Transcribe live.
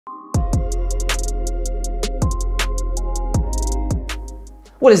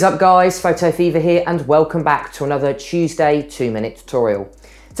What is up guys, Photo Fever here and welcome back to another Tuesday 2-minute tutorial.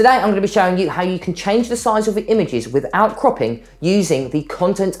 Today I'm going to be showing you how you can change the size of your images without cropping using the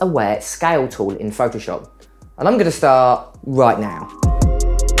content aware scale tool in Photoshop. And I'm going to start right now.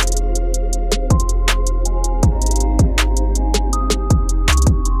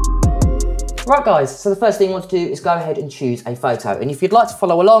 Right guys, so the first thing you want to do is go ahead and choose a photo. And if you'd like to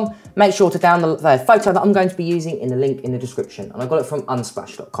follow along, make sure to download the photo that I'm going to be using in the link in the description. And I got it from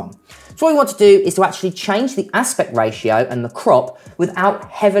unsplash.com. So what you want to do is to actually change the aspect ratio and the crop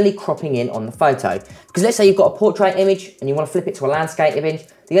without heavily cropping in on the photo. Because let's say you've got a portrait image and you want to flip it to a landscape image.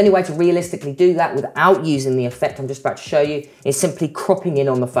 The only way to realistically do that without using the effect I'm just about to show you is simply cropping in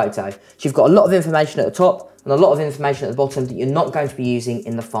on the photo. So you've got a lot of information at the top and a lot of information at the bottom that you're not going to be using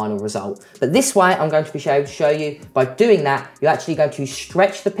in the final result. But this way I'm going to be able to show you, by doing that, you're actually going to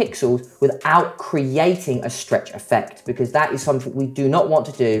stretch the pixels without creating a stretch effect, because that is something we do not want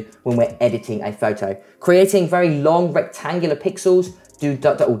to do when we're editing a photo. Creating very long rectangular pixels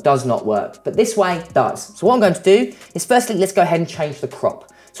does not work, but this way does. So what I'm going to do is firstly, let's go ahead and change the crop.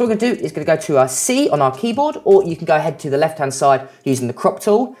 So what we're going to do is going to go to our C on our keyboard, or you can go ahead to the left-hand side using the crop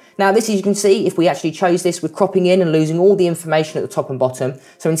tool. Now this, as you can see, if we actually chose this, we're cropping in and losing all the information at the top and bottom.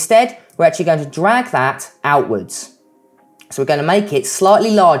 So instead, we're actually going to drag that outwards. So we're going to make it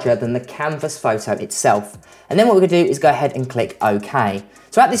slightly larger than the canvas photo itself. And then what we're going to do is go ahead and click OK.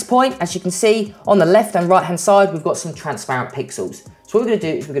 So at this point, as you can see, on the left and right-hand side, we've got some transparent pixels. So what we're going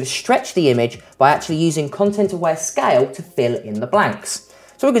to do is we're going to stretch the image by actually using content-aware scale to fill in the blanks.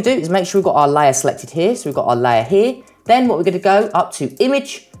 So what we're going to do is make sure we've got our layer selected here. So we've got our layer here. Then what we're going to go up to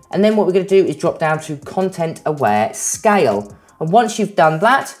image. And then what we're going to do is drop down to content aware scale. And once you've done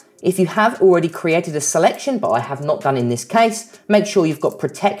that, if you have already created a selection, but I have not done in this case, make sure you've got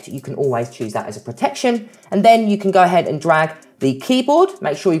protect. You can always choose that as a protection. And then you can go ahead and drag the keyboard.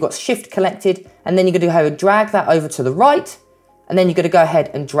 Make sure you've got shift collected. And then you're going to go ahead and drag that over to the right. And then you're going to go ahead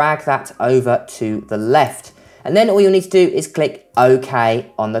and drag that over to the left. And then all you'll need to do is click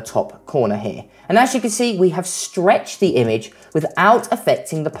OK on the top corner here. And as you can see, we have stretched the image without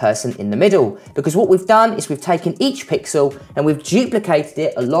affecting the person in the middle. Because what we've done is we've taken each pixel and we've duplicated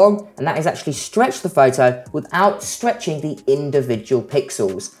it along, and that has actually stretched the photo without stretching the individual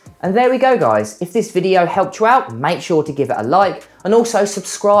pixels. And there we go guys. If this video helped you out, make sure to give it a like and also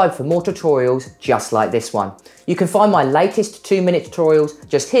subscribe for more tutorials just like this one. You can find my latest 2-minute tutorials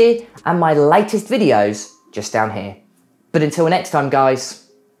just here and my latest videos just down here. But until next time guys,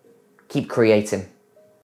 keep creating.